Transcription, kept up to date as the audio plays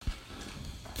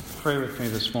Pray with me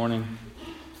this morning.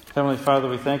 Heavenly Father,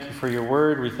 we thank you for your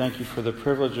word. We thank you for the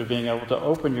privilege of being able to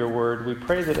open your word. We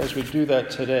pray that as we do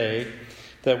that today,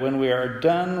 that when we are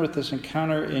done with this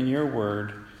encounter in your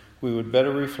word, we would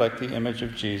better reflect the image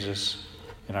of Jesus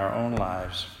in our own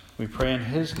lives. We pray in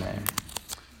his name.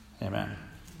 Amen.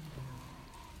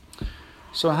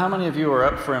 So how many of you are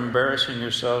up for embarrassing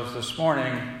yourselves this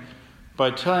morning by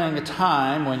telling a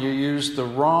time when you used the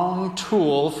wrong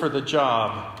tool for the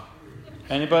job?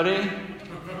 Anybody?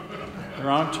 The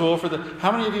wrong tool for the...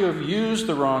 How many of you have used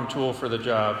the wrong tool for the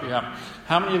job? Yeah.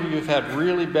 How many of you have had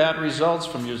really bad results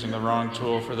from using the wrong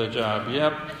tool for the job?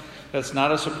 Yep. That's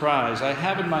not a surprise. I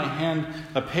have in my hand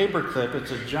a paper clip.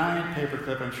 It's a giant paper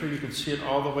clip. I'm sure you can see it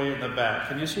all the way in the back.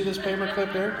 Can you see this paper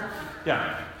clip there?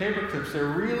 Yeah. Paper clips. They're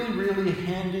really, really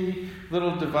handy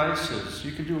little devices.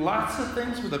 You can do lots of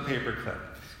things with a paper clip.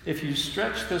 If you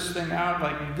stretch this thing out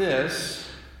like this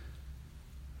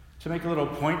to make a little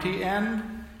pointy end,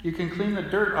 you can clean the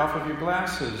dirt off of your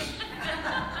glasses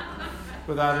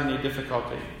without any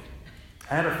difficulty.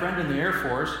 I had a friend in the Air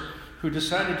Force who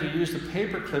decided to use the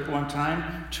paper clip one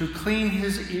time to clean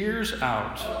his ears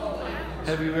out.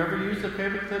 Have you ever used a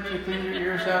paper clip to clean your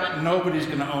ears out? Nobody's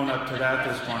going to own up to that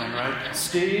this morning, right?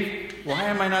 Steve, why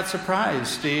am I not surprised,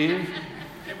 Steve?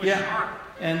 Yeah.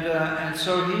 And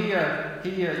so he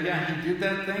did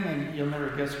that thing, and you'll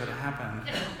never guess what happened.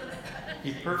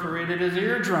 He perforated his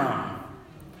eardrum.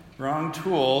 Wrong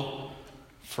tool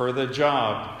for the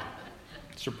job.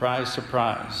 Surprise,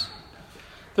 surprise.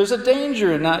 There's a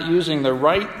danger in not using the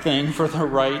right thing for the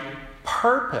right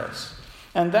purpose.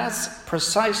 And that's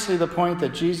precisely the point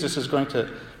that Jesus is going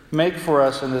to make for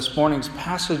us in this morning's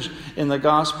passage in the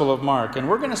Gospel of Mark. And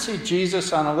we're going to see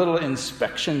Jesus on a little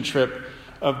inspection trip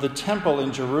of the temple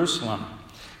in Jerusalem.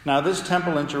 Now, this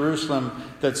temple in Jerusalem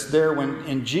that's there when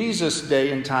in Jesus'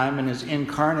 day and time, in his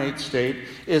incarnate state,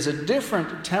 is a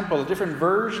different temple, a different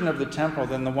version of the temple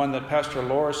than the one that Pastor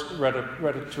Loris read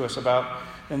it to us about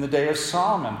in the day of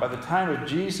Solomon. By the time of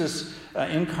Jesus'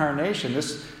 incarnation,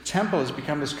 this temple has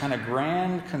become this kind of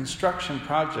grand construction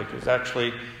project. It's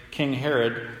actually King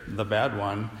Herod, the bad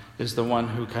one, is the one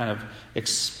who kind of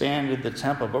expanded the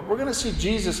temple. But we're going to see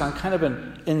Jesus on kind of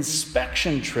an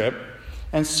inspection trip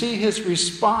and see his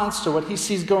response to what he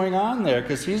sees going on there,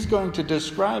 because he's going to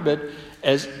describe it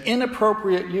as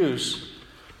inappropriate use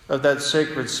of that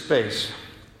sacred space.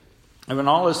 And when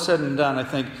all is said and done, I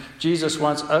think Jesus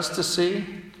wants us to see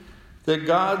that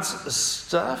God's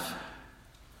stuff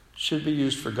should be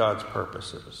used for God's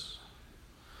purposes.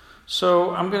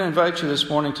 So I'm going to invite you this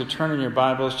morning to turn in your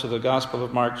Bibles to the Gospel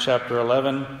of Mark chapter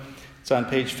 11. It's on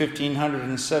page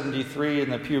 1573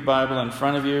 in the Pew Bible in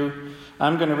front of you.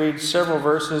 I'm going to read several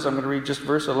verses. I'm going to read just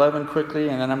verse 11 quickly,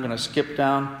 and then I'm going to skip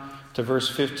down to verse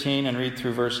 15 and read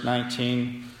through verse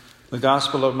 19. The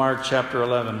Gospel of Mark, chapter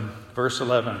 11, verse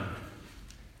 11.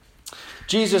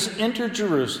 Jesus entered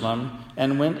Jerusalem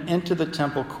and went into the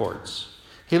temple courts.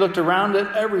 He looked around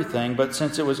at everything, but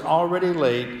since it was already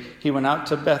late, he went out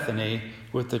to Bethany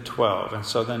with the 12. And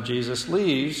so then Jesus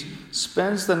leaves,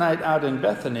 spends the night out in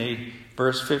Bethany.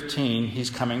 Verse 15,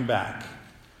 he's coming back.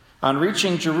 On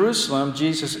reaching Jerusalem,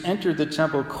 Jesus entered the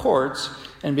temple courts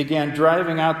and began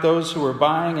driving out those who were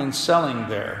buying and selling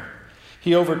there.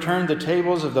 He overturned the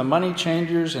tables of the money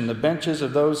changers and the benches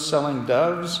of those selling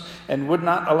doves, and would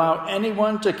not allow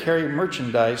anyone to carry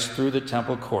merchandise through the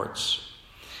temple courts.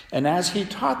 And as he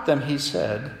taught them, he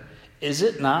said, "Is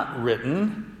it not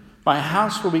written, 'My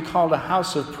house will be called a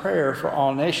house of prayer for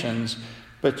all nations,'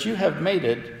 but you have made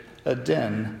it a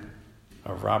den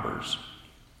of robbers."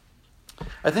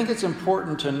 I think it's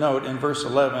important to note in verse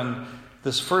 11,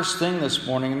 this first thing this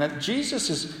morning, that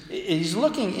Jesus he's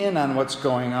looking in on what's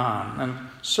going on. And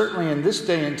certainly in this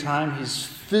day and time, he's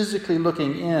physically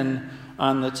looking in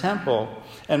on the temple.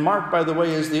 And Mark, by the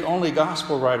way, is the only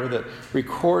gospel writer that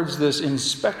records this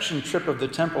inspection trip of the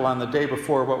temple on the day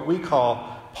before what we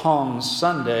call Palm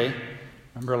Sunday.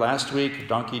 Remember last week,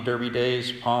 Donkey Derby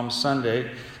Days, Palm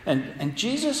Sunday. And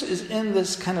Jesus is in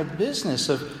this kind of business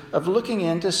of looking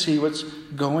in to see what's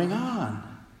going on.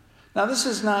 Now, this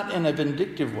is not in a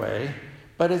vindictive way,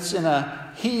 but it's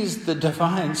he's the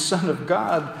divine Son of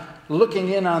God looking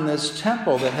in on this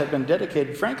temple that had been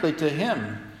dedicated, frankly, to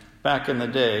him back in the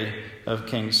day of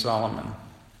King Solomon.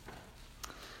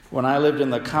 When I lived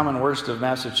in the Commonwealth of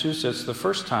Massachusetts the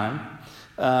first time,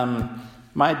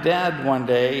 my dad one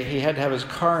day, he had to have his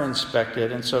car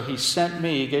inspected, and so he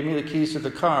gave me the keys to the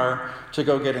car to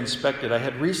go get inspected. I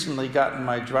had recently gotten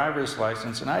my driver's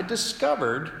license, and I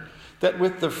discovered that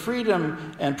with the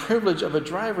freedom and privilege of a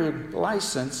driver's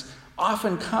license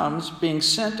often comes being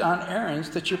sent on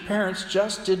errands that your parents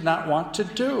just did not want to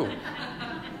do.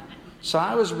 So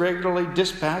I was regularly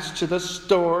dispatched to the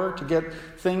store to get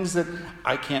things that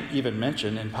I can't even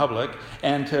mention in public.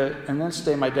 And this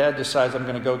day my dad decides I'm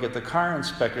going to go get the car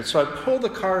inspected. So I pull the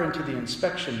car into the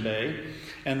inspection bay,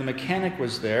 and the mechanic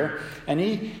was there. And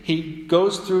he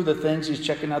goes through the things. He's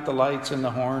checking out the lights and the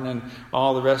horn and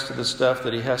all the rest of the stuff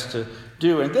that he has to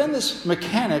do. And then this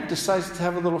mechanic decides to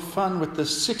have a little fun with the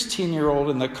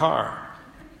 16-year-old in the car.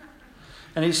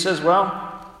 And he says,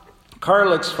 well, car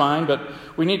looks fine, but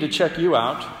we need to check you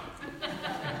out.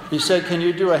 He said, can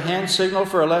you do a hand signal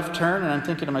for a left turn? And I'm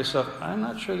thinking to myself, I'm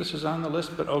not sure this is on the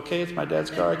list, but okay, it's my dad's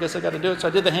car. I guess I got to do it. So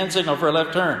I did the hand signal for a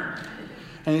left turn.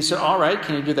 And he said, all right,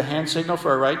 can you do the hand signal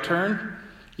for a right turn?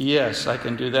 Yes, I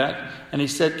can do that. And he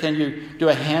said, can you do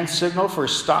a hand signal for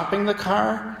stopping the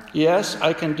car? Yes,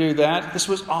 I can do that. This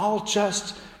was all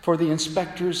just for the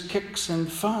inspector's kicks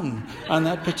and fun on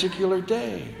that particular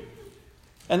day.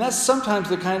 And that's sometimes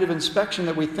the kind of inspection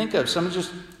that we think of. Someone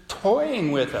just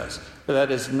toying with us. But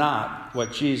that is not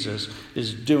what Jesus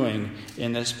is doing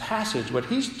in this passage. What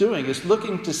he's doing is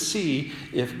looking to see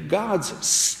if God's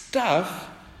stuff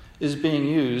is being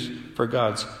used for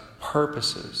God's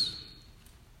purposes.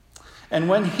 And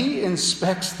when he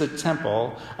inspects the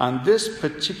temple on this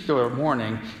particular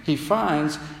morning, he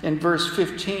finds in verse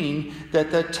 15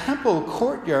 that the temple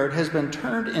courtyard has been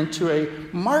turned into a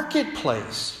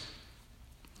marketplace.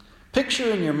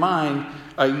 Picture in your mind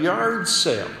a yard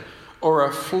sale or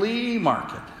a flea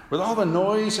market with all the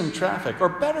noise and traffic. Or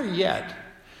better yet,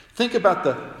 think about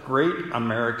the Great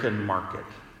American Market,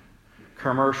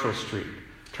 Commercial Street,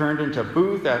 turned into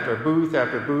booth after booth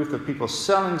after booth of people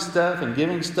selling stuff and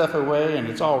giving stuff away, and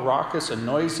it's all raucous and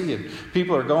noisy, and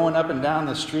people are going up and down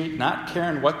the street not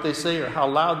caring what they say or how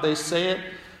loud they say it.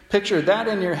 Picture that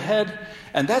in your head,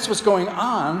 and that's what's going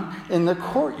on in the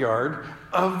courtyard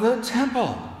of the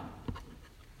temple.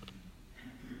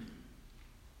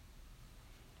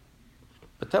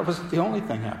 But that wasn't the only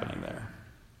thing happening there.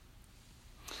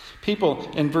 People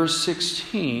in verse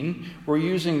 16 were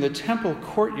using the temple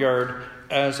courtyard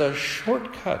as a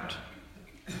shortcut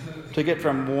to get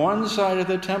from one side of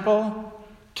the temple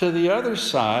to the other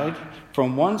side,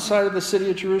 from one side of the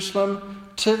city of Jerusalem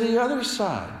to the other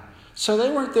side. So they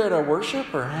weren't there to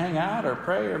worship or hang out or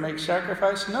pray or make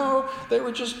sacrifice. No, they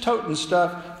were just toting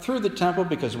stuff through the temple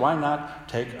because why not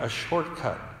take a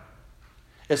shortcut?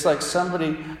 It's like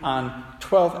somebody on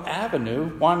 12th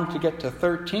Avenue wanting to get to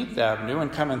 13th Avenue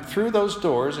and coming through those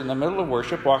doors in the middle of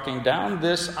worship, walking down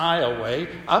this aisleway,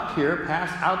 up here,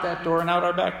 past out that door and out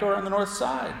our back door on the north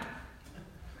side.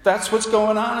 That's what's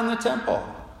going on in the temple.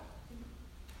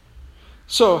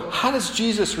 So how does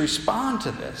Jesus respond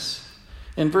to this?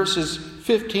 In verses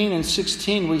 15 and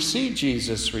 16, we see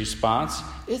Jesus' response.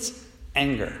 It's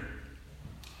anger.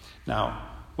 Now,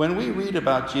 when we read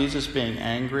about Jesus being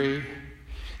angry,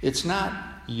 it's not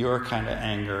your kind of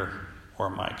anger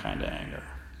or my kind of anger.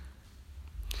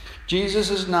 Jesus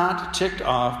is not ticked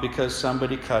off because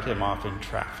somebody cut him off in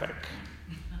traffic.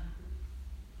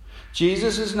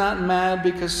 Jesus is not mad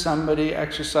because somebody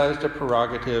exercised a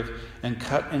prerogative and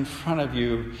cut in front of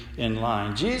you in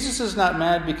line. Jesus is not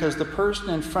mad because the person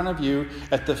in front of you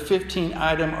at the 15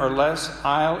 item or less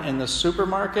aisle in the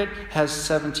supermarket has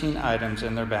 17 items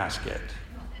in their basket.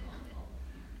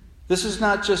 This is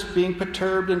not just being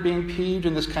perturbed and being peeved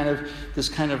and this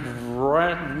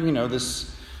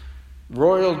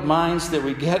roiled minds that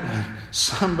we get when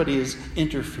somebody is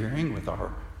interfering with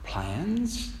our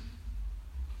plans.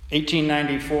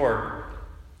 1894,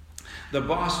 the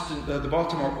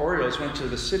Baltimore Orioles went to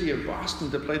the city of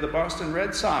Boston to play the Boston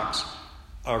Red Sox,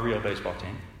 a real baseball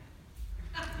team.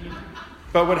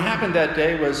 But what happened that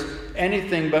day was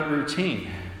anything but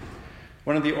routine.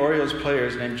 One of the Orioles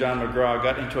players named John McGraw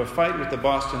got into a fight with the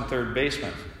Boston third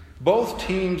baseman. Both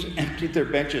teams emptied their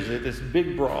benches at this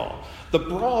big brawl. The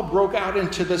brawl broke out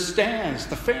into the stands.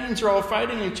 The fans are all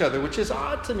fighting each other, which is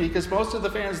odd to me because most of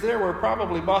the fans there were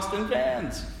probably Boston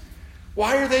fans.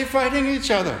 Why are they fighting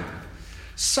each other?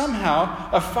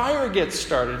 Somehow, a fire gets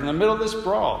started in the middle of this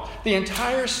brawl. The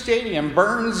entire stadium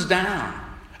burns down.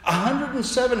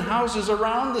 107 houses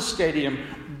around the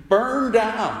stadium burn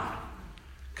down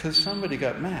because somebody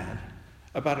got mad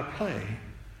about a play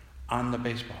on the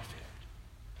baseball field.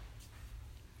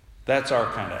 That's our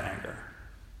kind of anger.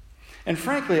 And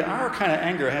frankly, our kind of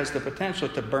anger has the potential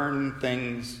to burn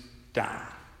things down.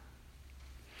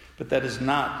 But that is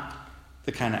not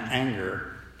the kind of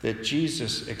anger that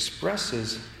Jesus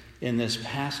expresses in this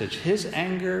passage. His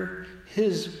anger,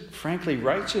 his frankly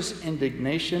righteous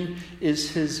indignation,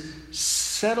 is his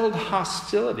settled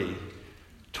hostility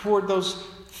toward those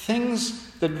things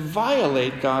that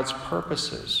violate God's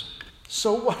purposes.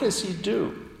 So what does he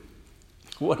do?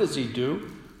 What does he do?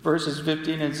 Verses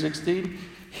 15 and 16.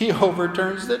 He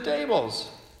overturns the tables.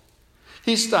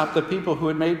 He stopped the people who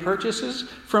had made purchases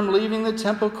from leaving the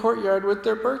temple courtyard with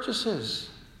their purchases.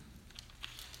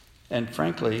 And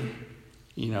frankly,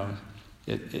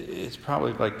 it's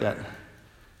probably like that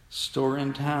store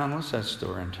in town. What's that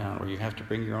store in town where you have to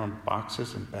bring your own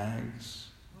boxes and bags?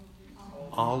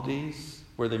 Aldi's,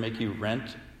 where they make you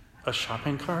rent a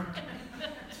shopping cart.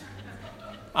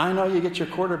 I know you get your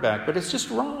quarterback, but it's just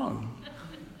wrong.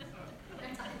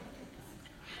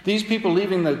 These people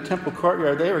leaving the temple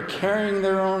courtyard, they were carrying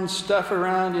their own stuff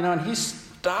around, and he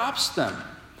stops them.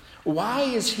 Why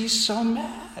is he so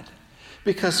mad?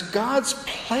 Because God's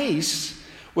place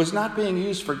was not being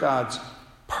used for God's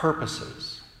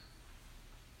purposes.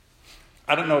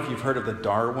 I don't know if you've heard of the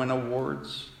Darwin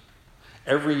Awards.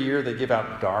 Every year they give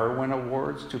out Darwin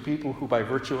Awards to people who, by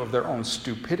virtue of their own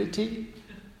stupidity,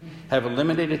 have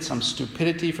eliminated some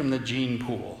stupidity from the gene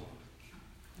pool.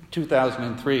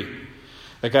 2003,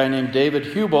 a guy named David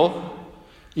Hubel,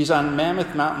 he's on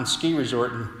Mammoth Mountain Ski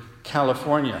Resort in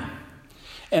California.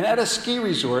 And at a ski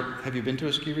resort, have you been to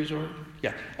a ski resort?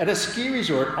 Yeah. At a ski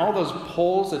resort, all those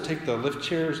poles that take the lift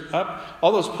chairs up,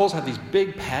 all those poles have these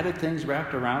big padded things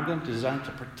wrapped around them designed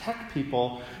to protect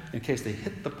people in case they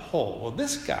hit the pole. Well,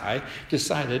 this guy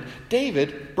decided,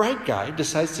 David, bright guy,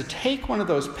 decides to take one of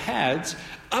those pads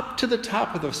up to the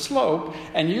top of the slope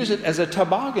and use it as a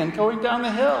toboggan going down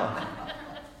the hill.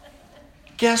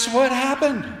 Guess what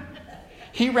happened?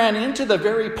 He ran into the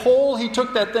very pole he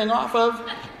took that thing off of,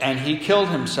 and he killed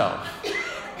himself.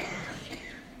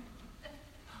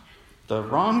 The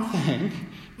wrong thing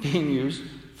being used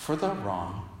for the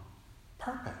wrong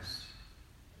purpose.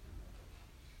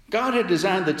 God had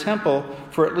designed the temple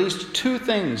for at least two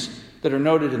things that are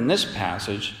noted in this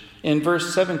passage. In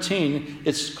verse 17,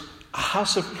 it's a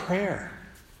house of prayer.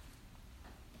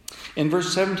 In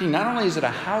verse 17, not only is it a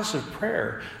house of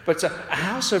prayer, but it's a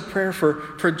house of prayer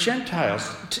for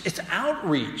Gentiles. It's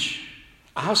outreach.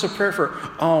 A house of prayer for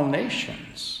all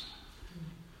nations.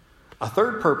 A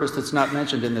third purpose that's not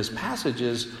mentioned in this passage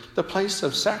is the place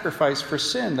of sacrifice for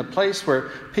sin. The place where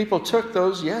people took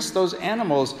those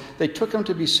animals, they took them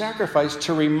to be sacrificed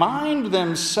to remind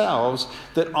themselves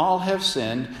that all have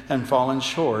sinned and fallen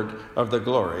short of the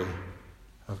glory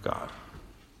of God.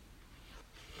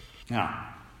 Now,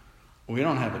 we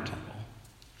don't have a temple.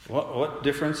 What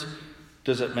difference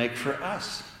does it make for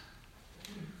us?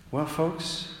 Well,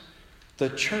 folks, the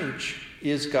church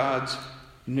is God's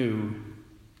new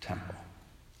temple.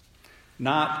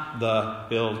 Not the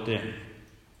building,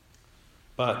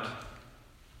 but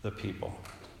the people.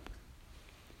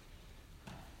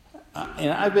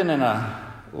 And I've been in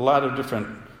a lot of different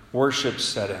worship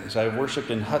settings. I've worshiped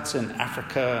in huts in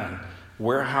Africa and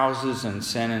warehouses in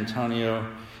San Antonio.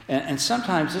 And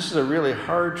sometimes this is a really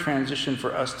hard transition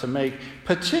for us to make,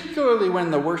 particularly when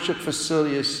the worship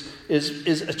facility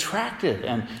is attractive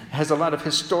and has a lot of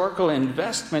historical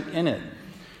investment in it.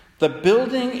 The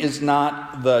building is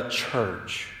not the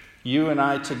church. You and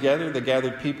I together, the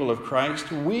gathered people of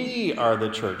Christ, we are the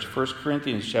church. 1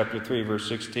 Corinthians chapter 3, verse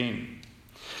 16.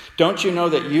 Don't you know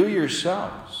that you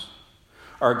yourselves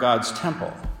are God's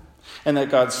temple, and that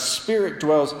God's Spirit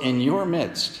dwells in your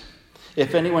midst?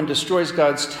 If anyone destroys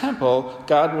God's temple,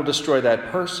 God will destroy that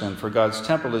person, for God's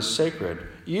temple is sacred.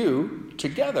 You,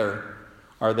 together,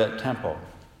 are that temple.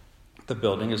 The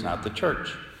building is not the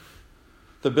church.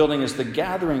 The building is the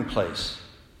gathering place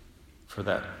for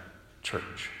that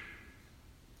church.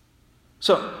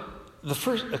 So,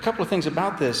 a couple of things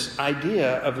about this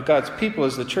idea of God's people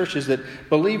as the church is that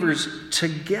believers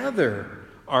together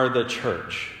are the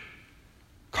church.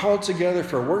 Called together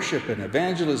for worship and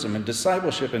evangelism and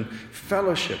discipleship and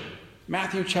fellowship.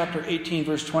 Matthew chapter 18,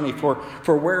 verse 24.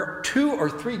 For where 2 or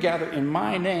 3 gather in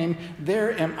my name,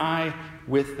 there am I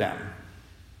with them.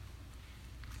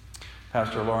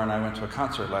 Pastor Laura and I went to a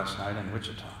concert last night in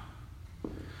Wichita.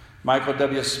 Michael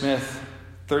W. Smith,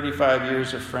 35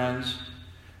 years of friends.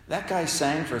 That guy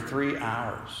sang for 3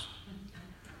 hours.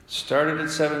 Started at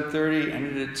 7:30,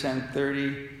 ended at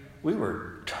 10:30. We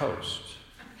were toast.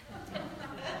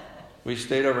 We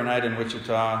stayed overnight in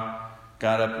Wichita,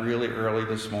 got up really early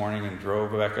this morning and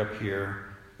drove back up here.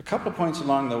 A couple of points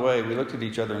along the way, we looked at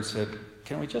each other and said,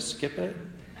 can we just skip it?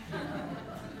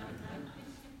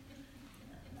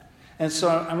 And so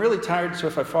I'm really tired, so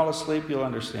if I fall asleep, you'll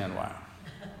understand why.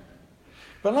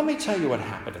 But let me tell you what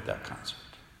happened at that concert.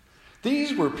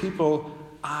 These were people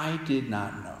I did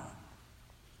not know.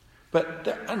 But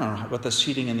I don't know what the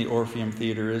seating in the Orpheum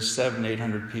Theater is,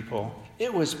 700-800 people.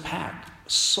 It was packed.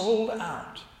 Sold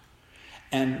out.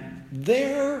 And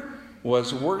there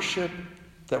was worship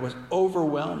that was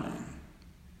overwhelming.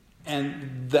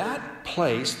 And that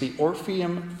place, the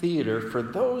Orpheum Theater, for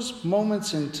those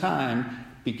moments in time,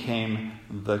 became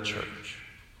the church.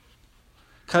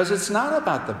 Because it's not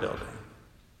about the building.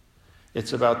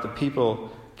 It's about the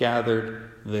people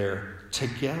gathered there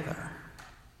together.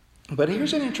 But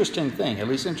here's an interesting thing, at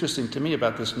least interesting to me,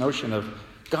 about this notion of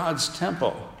God's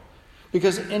temple.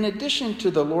 Because in addition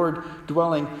to the Lord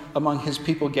dwelling among his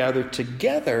people gathered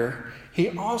together, he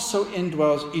also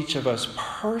indwells each of us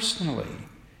personally.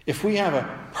 If we have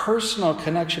a personal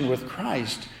connection with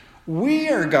Christ, we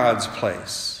are God's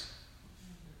place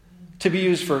to be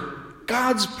used for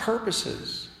God's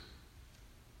purposes.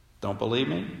 Don't believe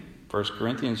me? 1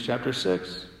 Corinthians chapter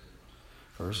 6,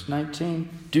 verse 19.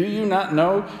 Do you not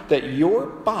know that your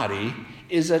body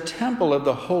is a temple of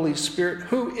the Holy Spirit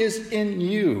who is in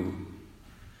you,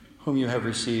 whom you have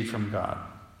received from God?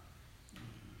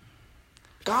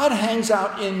 God hangs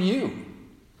out in you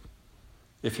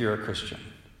if you're a Christian.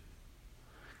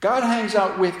 God hangs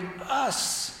out with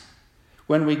us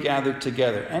when we gather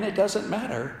together. And it doesn't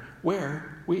matter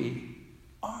where we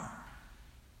are.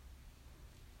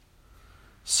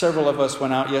 Several of us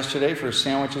went out yesterday for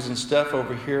sandwiches and stuff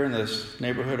over here in this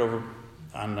neighborhood over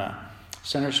on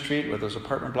Center Street where those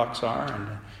apartment blocks are. And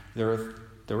there were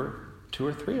 2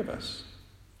 or 3 of us.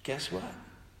 Guess what?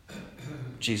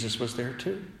 Jesus was there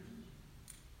too.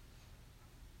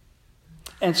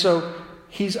 And so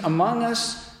he's among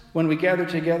us when we gather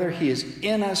together. He is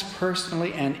in us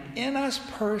personally, and in us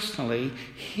personally,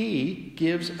 he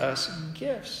gives us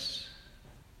gifts.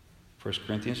 1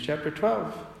 Corinthians chapter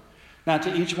 12. Now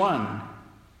to each one,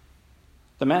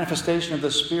 the manifestation of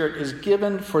the Spirit is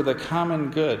given for the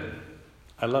common good.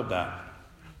 I love that.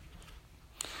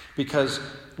 Because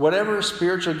whatever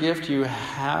spiritual gift you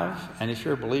have, and if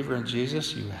you're a believer in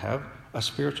Jesus, you have a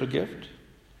spiritual gift,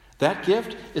 that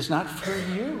gift is not for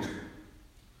you.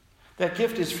 That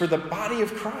gift is for the body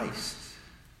of Christ.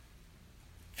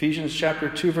 Ephesians chapter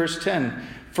 2, verse 10.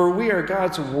 For we are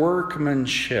God's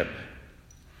workmanship,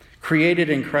 created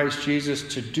in Christ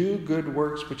Jesus to do good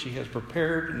works which he has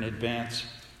prepared in advance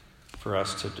for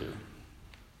us to do.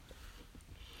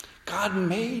 God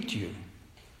made you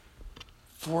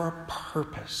for a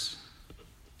purpose.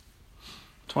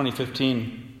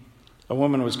 2015, a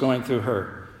woman was going through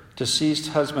her deceased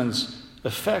husband's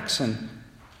effects, and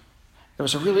there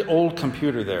was a really old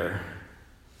computer there,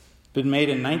 been made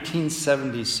in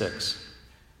 1976.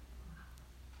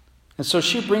 And so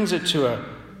she brings it to a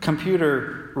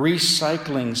computer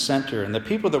recycling center, and the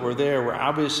people that were there were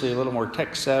obviously a little more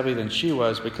tech savvy than she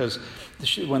was, because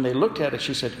when they looked at it,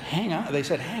 she said, hang on. They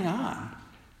said, hang on.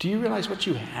 Do you realize what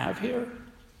you have here?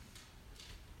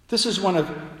 This is one of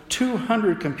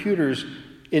 200 computers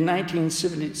in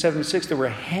 1976 that were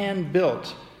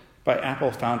hand-built by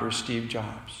Apple founder Steve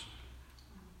Jobs.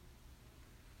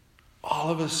 All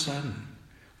of a sudden,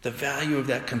 the value of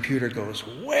that computer goes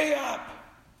way up.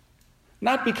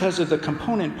 Not because of the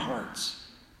component parts,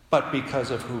 but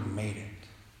because of who made it.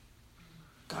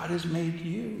 God has made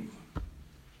you.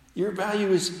 Your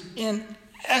value is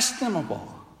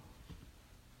inestimable.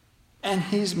 And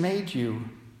he's made you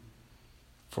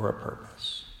for a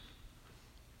purpose.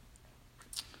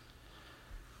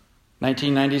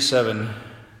 1997.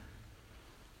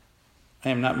 I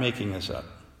am not making this up.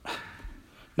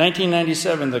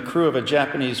 1997, the crew of a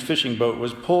Japanese fishing boat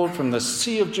was pulled from the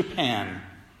Sea of Japan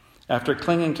after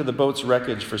clinging to the boat's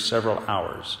wreckage for several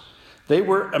hours. They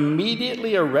were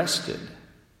immediately arrested.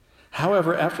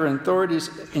 However, after authorities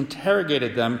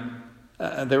interrogated them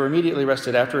about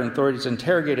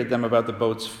the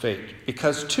boat's fate.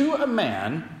 Because to a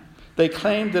man, they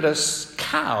claimed that a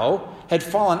cow had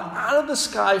fallen out of the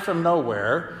sky from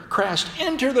nowhere, crashed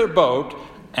into their boat,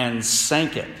 and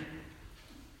sank it.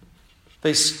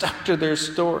 They stuck to their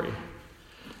story.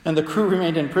 And the crew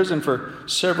remained in prison for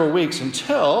several weeks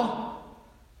until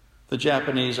the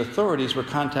Japanese authorities were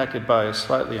contacted by a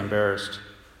slightly embarrassed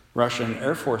Russian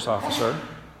Air Force officer.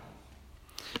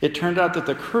 It turned out that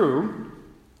the crew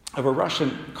of a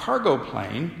Russian cargo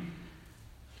plane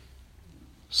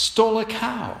stole a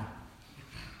cow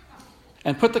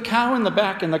and put the cow in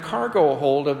the cargo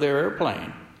hold of their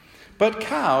airplane. But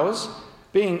cows,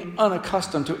 being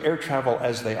unaccustomed to air travel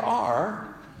as they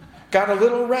are, got a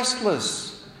little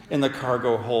restless in the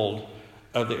cargo hold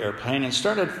of the airplane and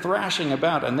started thrashing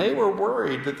about. And they were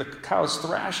worried that the cows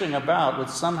thrashing about would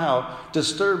somehow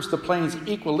disturb the plane's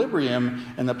equilibrium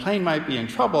and the plane might be in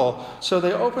trouble. So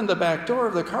they opened the back door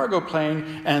of the cargo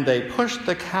plane and they pushed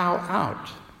the cow out,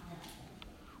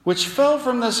 which fell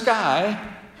from the sky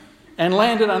and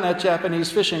landed on that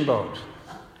Japanese fishing boat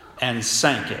and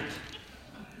sank it.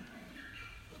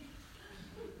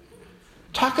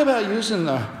 Talk about using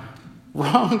the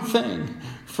wrong thing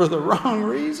for the wrong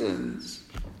reasons.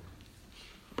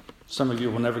 Some of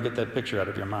you will never get that picture out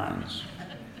of your minds.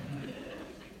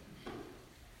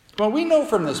 Well, we know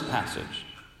from this passage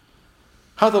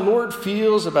how the Lord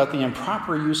feels about the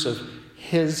improper use of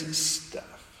his stuff.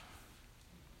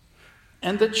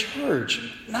 And the church,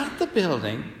 not the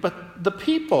building, but the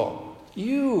people,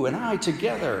 you and I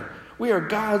together, we are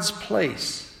God's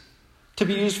place to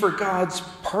be used for God's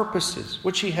purposes,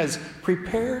 which he has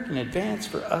prepared in advance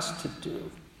for us to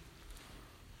do.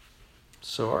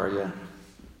 So are you?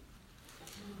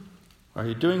 Are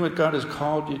you doing what God has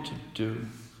called you to do?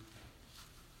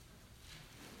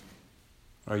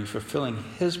 Are you fulfilling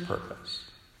his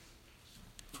purpose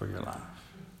for your life?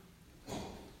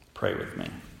 Pray with me.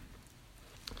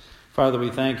 Father,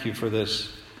 we thank you for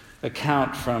this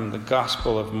account from the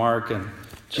Gospel of Mark and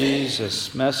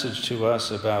Jesus' message to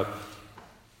us about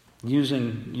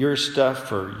using your stuff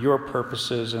for your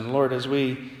purposes. And Lord, as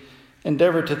we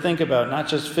endeavor to think about not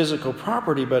just physical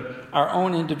property, but our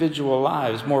own individual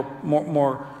lives,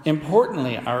 more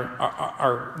importantly,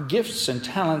 our gifts and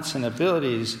talents and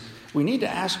abilities, we need to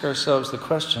ask ourselves the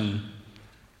question,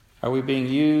 are we being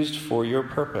used for your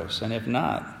purpose? And if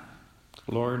not,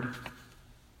 Lord,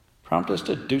 prompt us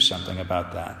to do something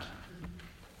about that.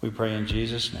 We pray in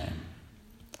Jesus' name.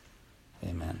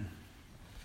 Amen.